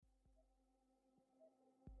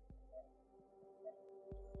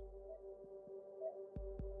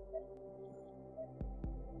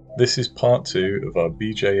This is part 2 of our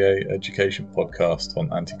BJA education podcast on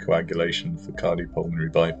anticoagulation for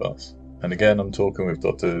cardiopulmonary bypass. And again, I'm talking with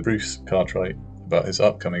Dr. Bruce Cartwright about his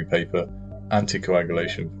upcoming paper,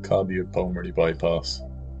 Anticoagulation for cardiopulmonary bypass,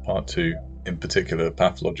 part 2, in particular,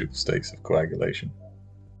 pathological states of coagulation.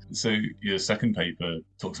 So your second paper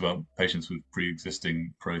talks about patients with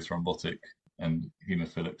pre-existing prothrombotic and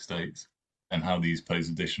haemophilic states and how these pose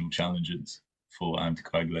additional challenges for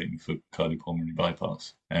anticoagulating for cardiopulmonary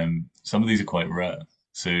bypass. Some of these are quite rare.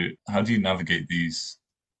 So how do you navigate these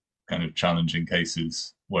kind of challenging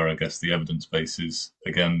cases where I guess the evidence base is,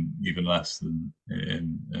 again, even less than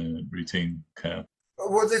in routine care?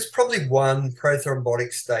 Well, there's probably one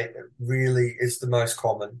prothrombotic state that really is the most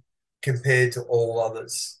common compared to all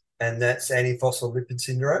others, and that's antiphospholipid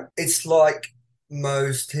syndrome. It's like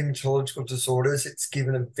most hematological disorders, it's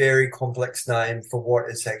given a very complex name for what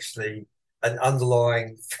is actually an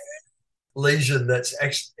underlying lesion that's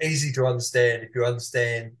actually easy to understand if you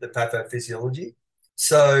understand the pathophysiology.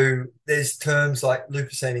 So there's terms like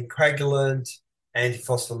lupus anticoagulant,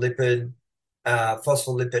 antiphospholipid,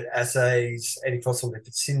 phospholipid assays,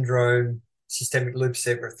 antiphospholipid syndrome, systemic lupus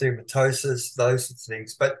erythematosus, those sorts of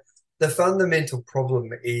things. But the fundamental problem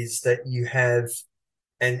is that you have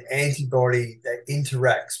an antibody that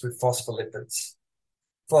interacts with phospholipids.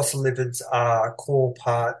 Phospholipids are a core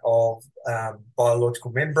part of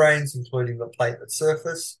biological membranes, including the platelet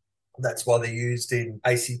surface. That's why they're used in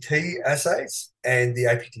ACT assays and the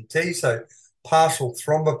APTT. So partial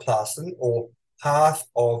thromboplastin, or half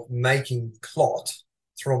of making clot,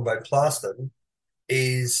 thromboplastin,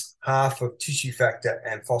 is half of tissue factor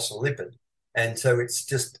and phospholipid. And so it's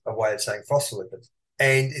just a way of saying phospholipid.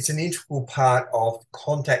 And it's an integral part of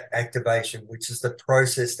contact activation, which is the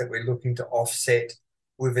process that we're looking to offset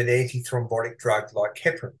with an antithrombotic drug like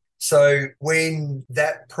heparin. So when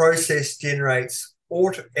that process generates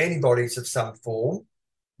antibodies of some form,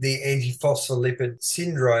 the antiphospholipid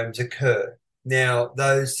syndromes occur. Now,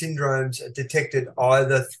 those syndromes are detected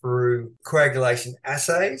either through coagulation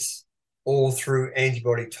assays or through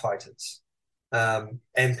antibody titers.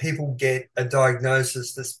 And people get a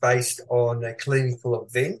diagnosis that's based on a clinical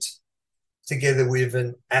event together with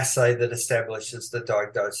an assay that establishes the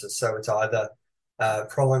diagnosis. So it's either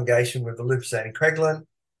prolongation with a lupus anticoagulant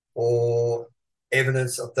or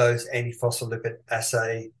evidence of those antiphospholipid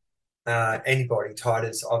assay antibody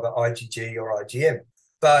titers, either IgG or IgM.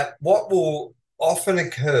 But what will often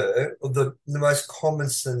occur, or the most common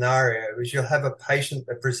scenario, is you'll have a patient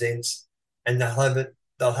that presents and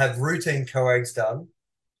they'll have routine coags done,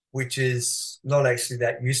 which is not actually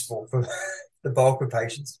that useful for the bulk of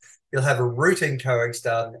patients. You'll have a routine coags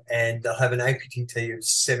done and they'll have an APTT of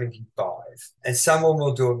 75. And someone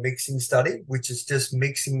will do a mixing study, which is just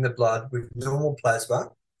mixing the blood with normal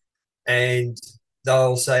plasma, and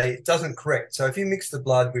they'll say it doesn't correct. So if you mix the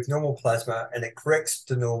blood with normal plasma and it corrects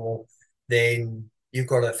to normal, then you've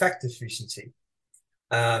got a factor deficiency.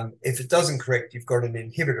 If it doesn't correct, you've got an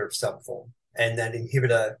inhibitor of some form. And that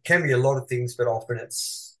inhibitor can be a lot of things, but often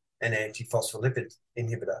it's an antiphospholipid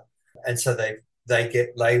inhibitor. And so they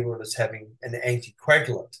get labeled as having an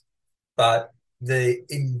anticoagulant. But the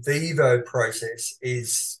in vivo process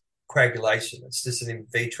is coagulation. It's just an in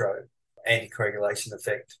vitro anticoagulation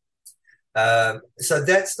effect. So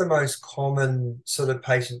that's the most common sort of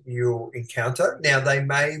patient you'll encounter. Now, they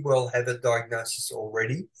may well have a diagnosis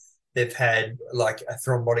already. They've had like a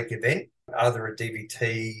thrombotic event, either a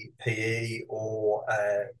DVT, PE, or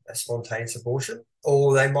a spontaneous abortion,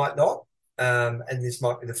 or they might not. And this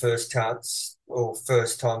might be the first chance or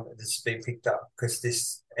first time that this has been picked up, because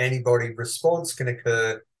this antibody response can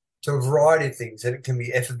occur to a variety of things, and it can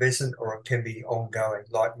be effervescent or it can be ongoing,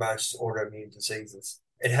 like most autoimmune diseases.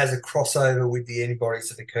 It has a crossover with the antibodies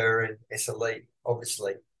that occur in SLE,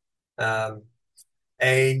 obviously.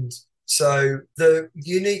 And so the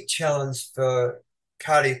unique challenge for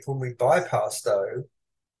cardiopulmonary bypass, though,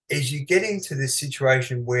 is you get into this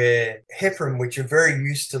situation where heparin, which you're very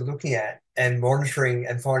used to looking at and monitoring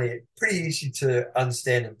and finding it pretty easy to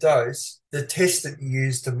understand and dose, the test that you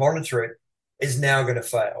use to monitor it is now going to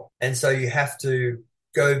fail. And so you have to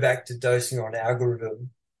go back to dosing on algorithm.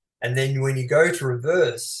 And then when you go to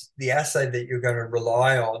reverse, the assay that you're going to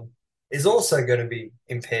rely on is also going to be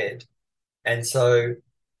impaired. And so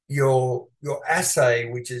your assay,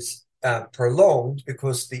 which is prolonged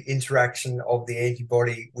because the interaction of the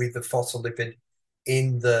antibody with the phospholipid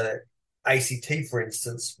in the ACT, for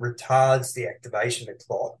instance, retards the activation of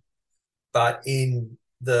clot, but in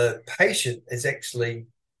the patient is actually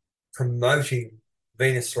promoting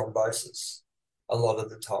venous thrombosis a lot of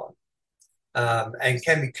the time, and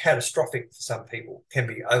can be catastrophic for some people, can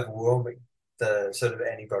be overwhelming. the sort of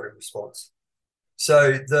antibody response.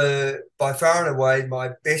 So by far and away,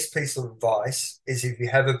 my best piece of advice is if you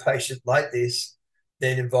have a patient like this,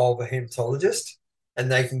 then involve a hematologist, and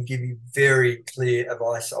they can give you very clear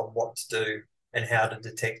advice on what to do and how to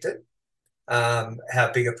detect it,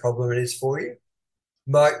 how big a problem it is for you.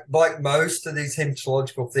 Like most of these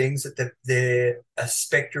hematological things, that they're a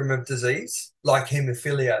spectrum of disease, like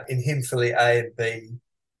hemophilia. In hemophilia A and B,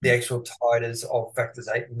 the actual titers of factors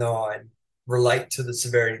 8 and 9 relate to the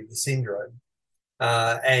severity of the syndrome.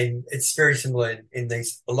 And it's very similar in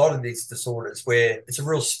a lot of these disorders where it's a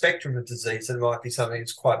real spectrum of disease. And it might be something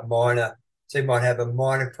that's quite minor. So you might have a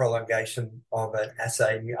minor prolongation of an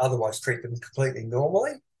assay and you otherwise treat them completely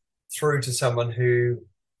normally, through to someone who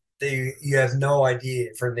you have no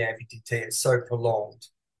idea from the APTT. It's so prolonged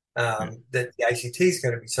that the ACT is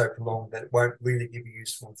going to be so prolonged that it won't really give you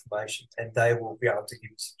useful information, and they will be able to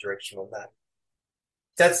give you some direction on that.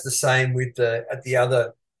 That's the same with at the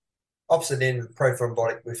other opposite end of the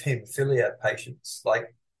prothrombotic with hemophilia patients.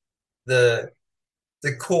 Like the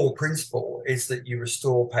core principle is that you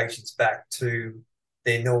restore patients back to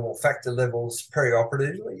their normal factor levels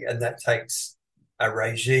perioperatively, and that takes a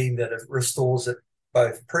regime that restores it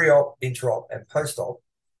both pre-op, intra-op, and post-op.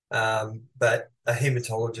 But a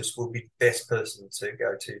hematologist will be the best person to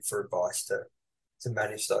go to for advice to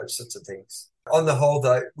manage those sorts of things. On the whole,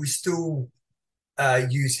 though, we still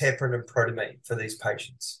use heparin and protamine for these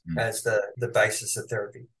patients as the basis of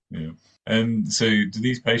therapy. Yeah. So do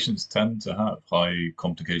these patients tend to have high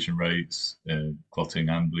complication rates, clotting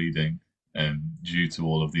and bleeding, due to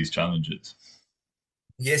all of these challenges?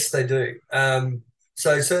 Yes, they do.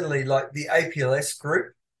 So certainly, like the APLS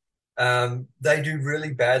group, they do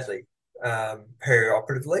really badly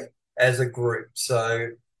perioperatively as a group. So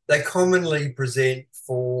they commonly present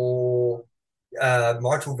for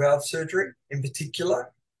mitral valve surgery in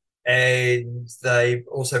particular, and they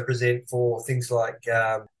also present for things like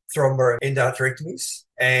thromboendarterectomies,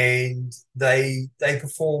 and they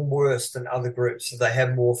perform worse than other groups. So they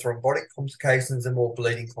have more thrombotic complications and more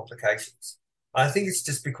bleeding complications. I think it's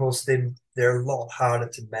just because they're a lot harder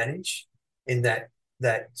to manage in that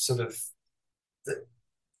sort of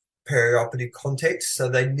perioperative context. So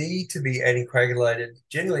they need to be anticoagulated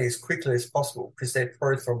generally as quickly as possible because they're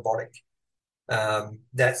prothrombotic.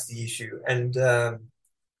 That's the issue, and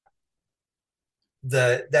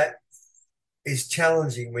that is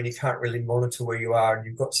challenging when you can't really monitor where you are, and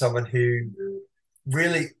you've got someone who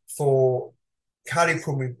really, for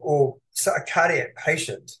cardiopulmonary or a cardiac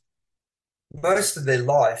patient, most of their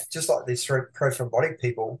life, just like these prothrombotic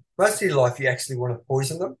people, most of your life you actually want to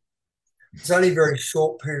poison them. It's only a very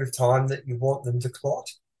short period of time that you want them to clot,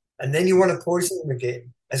 and then you want to poison them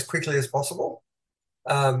again as quickly as possible.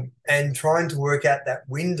 And trying to work out that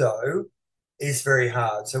window is very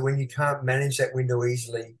hard. So when you can't manage that window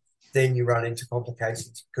easily, then you run into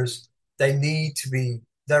complications because they're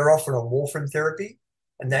often on warfarin therapy,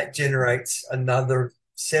 and that generates another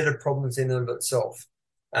set of problems in and of itself.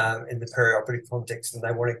 In the perioperative context, and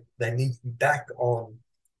they need to be back on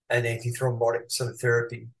an antithrombotic sort of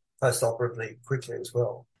therapy post-operatively quickly as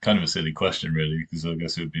well. Kind of a silly question, really, because I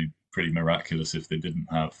guess it would be pretty miraculous if they didn't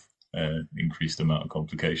have increased amount of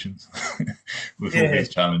complications with all these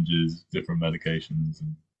challenges, different medications.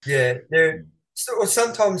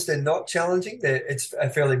 Sometimes they're not challenging. It's a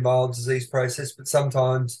fairly mild disease process, but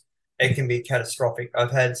sometimes it can be catastrophic.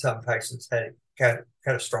 I've had some patients had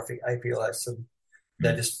catastrophic APLS, and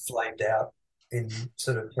they just flamed out in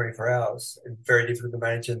sort of 24 hours and very difficult to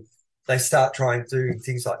manage. And they start trying to do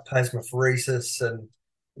things like plasmapheresis and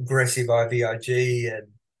aggressive IVIG and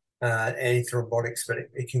antithrombotics, but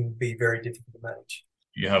it can be very difficult to manage.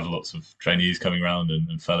 You have lots of trainees coming around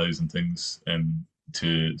and fellows and things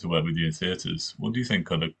to work with you in theatres. What do you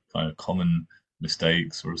think are the kind of common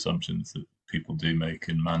mistakes or assumptions that people do make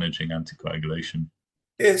in managing anticoagulation?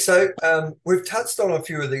 Yeah, so we've touched on a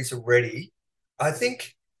few of these already. I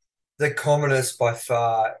think the commonest by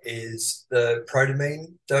far is the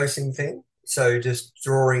protamine dosing thing. So just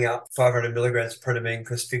drawing up 500 milligrams of protamine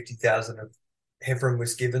because 50,000 of heparin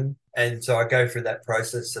was given. And so I go through that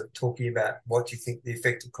process of talking about what you think the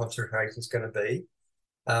effective concentration is going to be.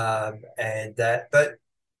 But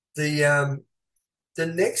the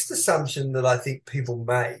next assumption that I think people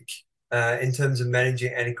make in terms of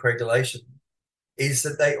managing anticoagulation is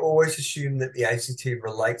that they always assume that the ACT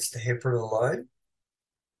relates to heparin alone.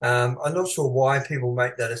 I'm not sure why people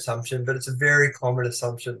make that assumption, but it's a very common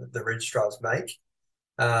assumption that the registrars make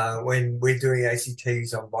when we're doing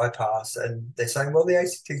ACTs on bypass, and they're saying, well, the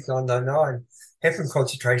ACT is 999, heparin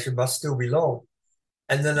concentration must still be long.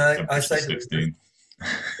 And then I say to them,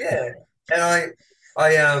 yeah, and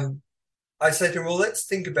I say to them, well, let's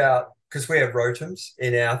think about, because we have rotums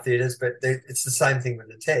in our theatres, but it's the same thing with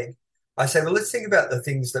the TEG. I say, well, let's think about the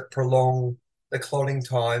things that prolong the clotting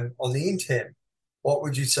time on the INTEM. What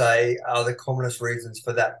would you say are the commonest reasons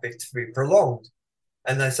for that bit to be prolonged?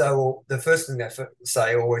 And they say, well, the first thing they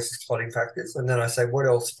say always is clotting factors. And then I say, what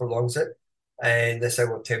else prolongs it? And they say,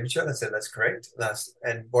 well, temperature. And I said, that's correct.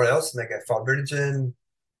 And what else? And they go fibrinogen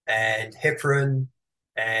and heparin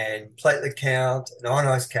and platelet count and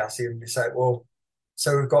ionized calcium. And you say, well,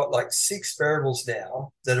 so we've got like 6 variables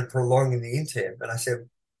now that are prolonging the INTEM. And I said,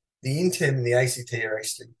 the INTEM and the ACT are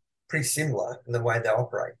actually pretty similar in the way they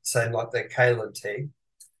operate. Same like the KL and T,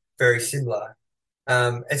 very similar.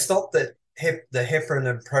 It's not that the heparin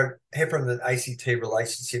and ACT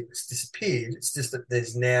relationship has disappeared. It's just that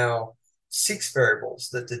there's now 6 variables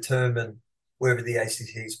that determine whether the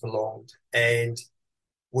ACTs belonged. And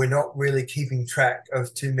we're not really keeping track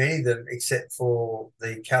of too many of them except for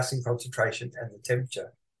the calcium concentration and the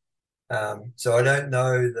temperature. So I don't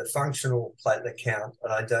know the functional platelet count,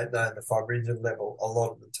 and I don't know the fibrinogen level a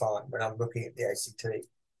lot of the time when I'm looking at the ACT.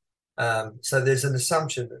 So there's an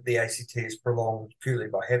assumption that the ACT is prolonged purely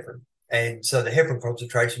by heparin. And so the heparin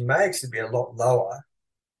concentration may actually be a lot lower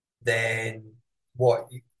than what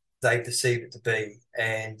they perceive it to be.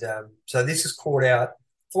 And so this is caught out.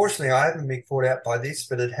 Fortunately, I haven't been caught out by this,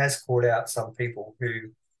 but it has caught out some people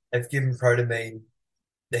who have given protamine.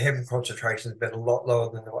 The heparin concentration has been a lot lower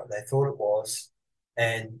than what they thought it was,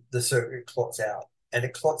 and the circuit clots out. And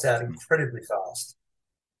it clots out incredibly fast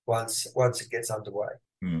once it gets underway.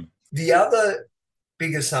 Mm. The other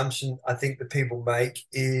big assumption I think that people make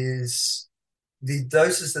is the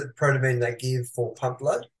doses of protamine they give for pump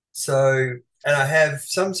blood. So, and I have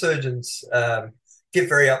some surgeons get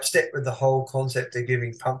very upset with the whole concept of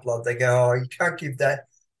giving pump blood. They go, oh, you can't give that.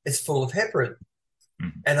 It's full of heparin.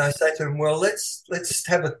 Mm-hmm. And I say to them, well, let's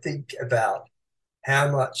have a think about how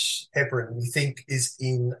much heparin you think is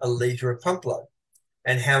in a litre of pump blood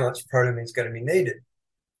and how much protamine is going to be needed.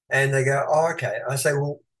 And they go, oh, okay. I say,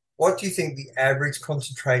 well, what do you think the average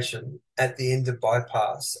concentration at the end of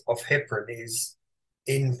bypass of heparin is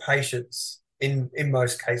in patients in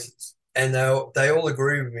most cases? And they all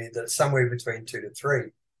agree with me that it's somewhere between 2 to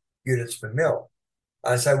 3 units per mil.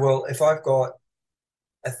 I say, well, if I've got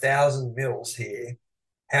 1,000 mils here,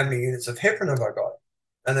 how many units of heparin have I got?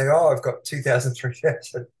 And they go, oh, I've got 2,000,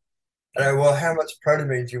 3,000. And I go, well, how much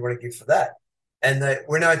protamine do you want to give for that? And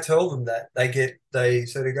when I tell them that, they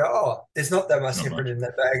sort of go, oh, there's not that much heparin in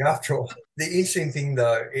that bag after all. The interesting thing,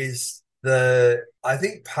 though, is I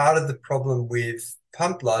think part of the problem with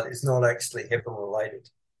pump blood is not actually heparin related.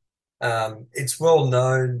 It's well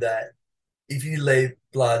known that if you leave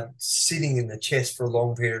blood sitting in the chest for a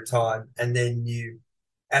long period of time and then you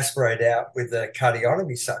aspirate out with a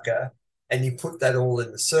cardiotomy sucker and you put that all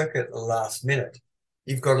in the circuit at the last minute,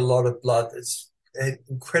 you've got a lot of blood that's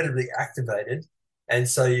incredibly activated. And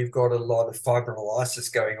so you've got a lot of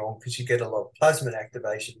fibrinolysis going on because you get a lot of plasmin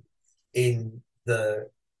activation in the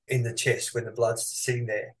chest when the blood's sitting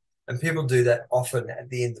there. And people do that often at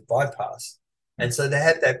the end of bypass. And so they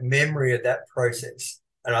have that memory of that process.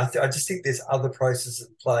 And I just think there's other processes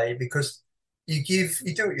at play because you do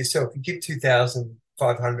it yourself. You give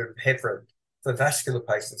 2,500 heparin for vascular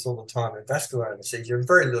patients all the time in vascular anesthesia, and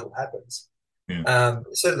very little happens. Yeah.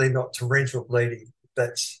 Certainly not torrential bleeding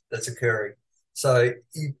that's occurring. So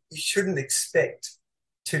you shouldn't expect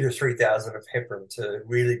 2,000 to 3,000 of heparin to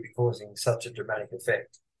really be causing such a dramatic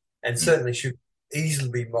effect, and certainly should easily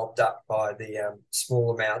be mopped up by the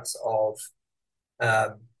small amounts of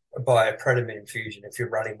by a protamine infusion if you're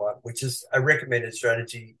running one, which is a recommended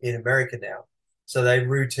strategy in America now. So they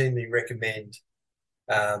routinely recommend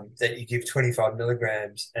that you give 25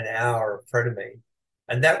 milligrams an hour of protamine,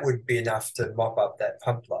 and that would be enough to mop up that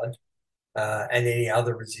pump blood and any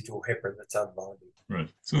other residual heparin that's unbinding. Right.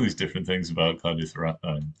 So all these different things about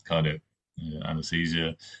cardio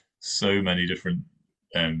anesthesia, so many different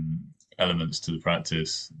elements to the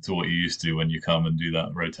practice to what you used to when you come and do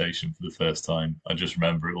that rotation for the first time. I just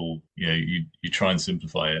remember it all, you try and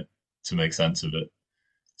simplify it to make sense of it.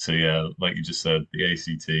 So yeah, like you just said, the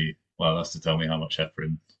ACT, well, that's to tell me how much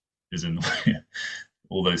heparin is in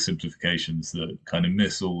all those simplifications that kind of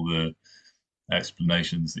miss all the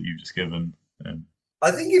explanations that you've just given.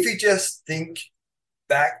 I think if you just think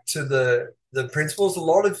back to the principles, a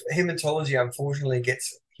lot of hematology unfortunately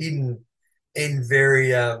gets hidden in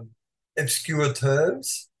very obscure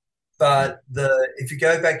terms. But if you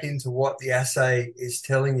go back into what the assay is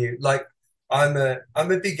telling you, like I'm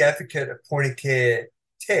a big advocate of point of care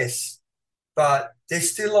tests, but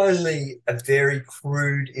there's still only a very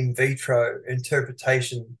crude in vitro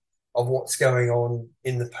interpretation of what's going on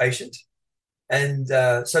in the patient. And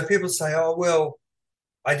so people say, oh, well,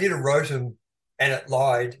 I did a rotum and it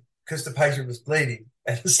lied because the patient was bleeding.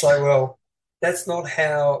 And it's like, well, that's not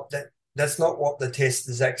that's not what the test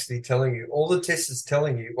is actually telling you. All the test is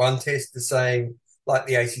telling you, one test is saying, like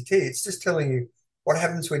the ACT, it's just telling you what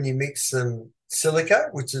happens when you mix some silica,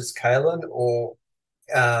 which is kaolin or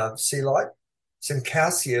ceolite, some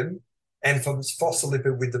calcium, and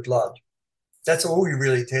phospholipid with the blood. That's all you're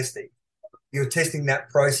really testing. You're testing that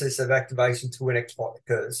process of activation to when export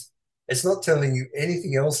occurs. It's not telling you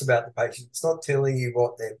anything else about the patient. It's not telling you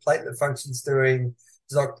what their platelet function's doing.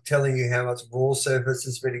 It's not telling you how much raw surface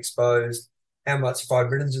has been exposed, how much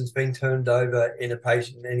fibrinogen's been turned over in a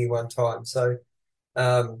patient at any one time. So,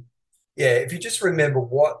 if you just remember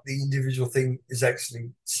what the individual thing is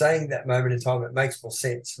actually saying that moment in time, it makes more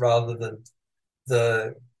sense rather than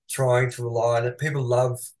the trying to rely on it. People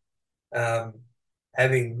love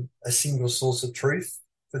having a single source of truth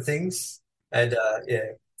for things. And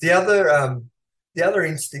the other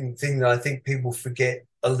interesting thing that I think people forget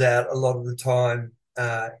about a lot of the time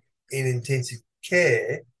in intensive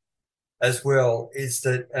care as well is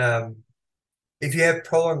that if you have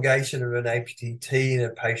prolongation of an APTT in a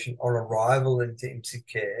patient on arrival into intensive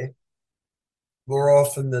care, more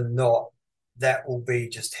often than not, that will be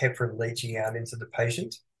just heparin leaching out into the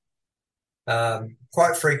patient.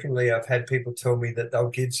 Quite frequently, I've had people tell me that they'll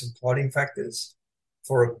give some clotting factors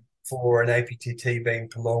for an APTT being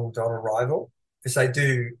prolonged on arrival because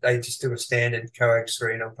they just do a standard coag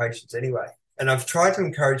screen on patients anyway. And I've tried to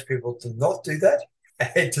encourage people to not do that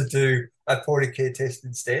and to do a point of care test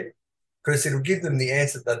instead because it'll give them the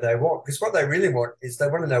answer that they want. Because what they really want is they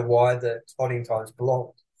want to know why the clotting time's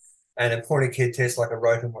prolonged. And a point of care test like a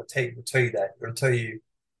rotum or TEG will tell you that. It'll tell you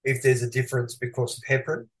if there's a difference because of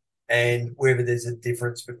heparin and whether there's a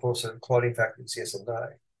difference because of clotting factors, yes or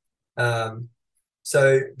no.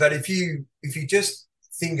 But if you just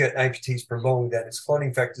think that APT is prolonged and it's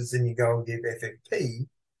clotting factors, then you go and give FFP,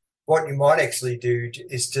 what you might actually do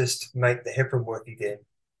is just make the heparin work again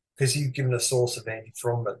because you've given a source of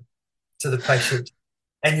antithrombin to the patient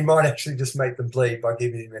and you might actually just make them bleed by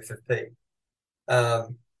giving them FFP.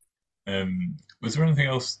 Was there anything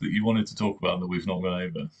else that you wanted to talk about that we've not gone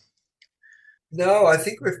over? No, I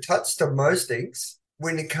think we've touched on most things.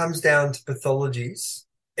 When it comes down to pathologies,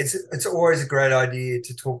 it's always a great idea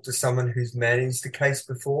to talk to someone who's managed a case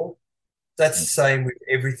before. That's the same with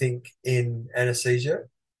everything in anesthesia.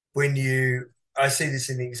 I see this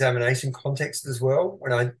in the examination context as well.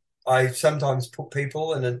 When I sometimes put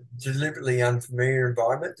people in a deliberately unfamiliar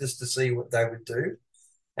environment just to see what they would do.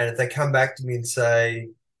 And if they come back to me and say,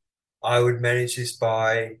 I would manage this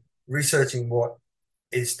by researching what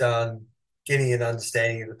is done, getting an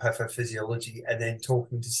understanding of the pathophysiology, and then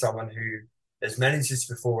talking to someone who has managed this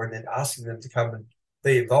before and then asking them to come and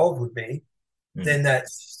be involved with me, then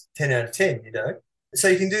that's 10 out of 10, you know? So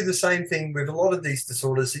you can do the same thing with a lot of these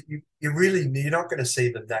disorders. You're not going to see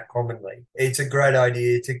them that commonly. It's a great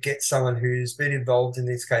idea to get someone who's been involved in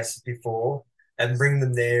these cases before and bring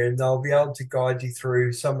them there, and they'll be able to guide you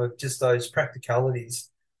through some of just those practicalities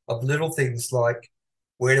of little things like,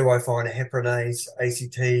 where do I find a heparinase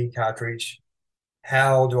ACT cartridge?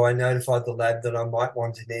 How do I notify the lab that I might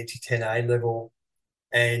want an anti-10A level?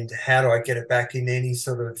 And how do I get it back in any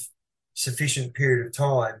sort of sufficient period of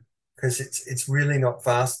time? Because it's really not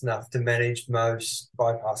fast enough to manage most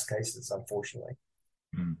bypass cases, unfortunately.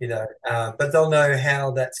 You know, but they'll know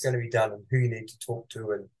how that's going to be done and who you need to talk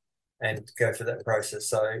to and go for that process.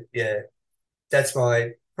 So yeah, that's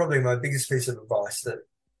probably my biggest piece of advice, that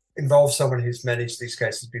involve someone who's managed these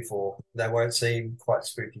cases before. They won't seem quite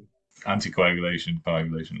spooky. Anticoagulation,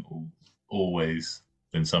 coagulation, always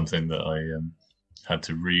been something that I had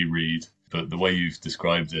to reread, but the way you've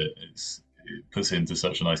described it, it puts it into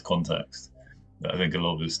such a nice context that I think a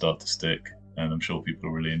lot of it start to stick, and I'm sure people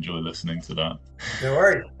really enjoy listening to that. No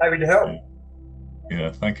worries, happy to help.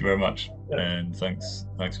 Yeah, thank you very much, and thanks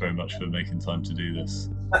very much for making time to do this.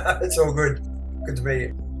 It's all good. Good to meet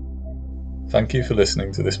you. Thank you for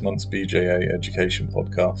listening to this month's BJA Education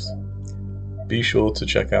podcast. Be sure to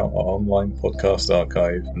check out our online podcast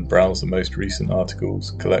archive and browse the most recent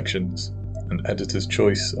articles, collections, and editor's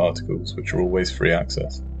choice articles, which are always free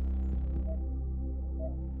access.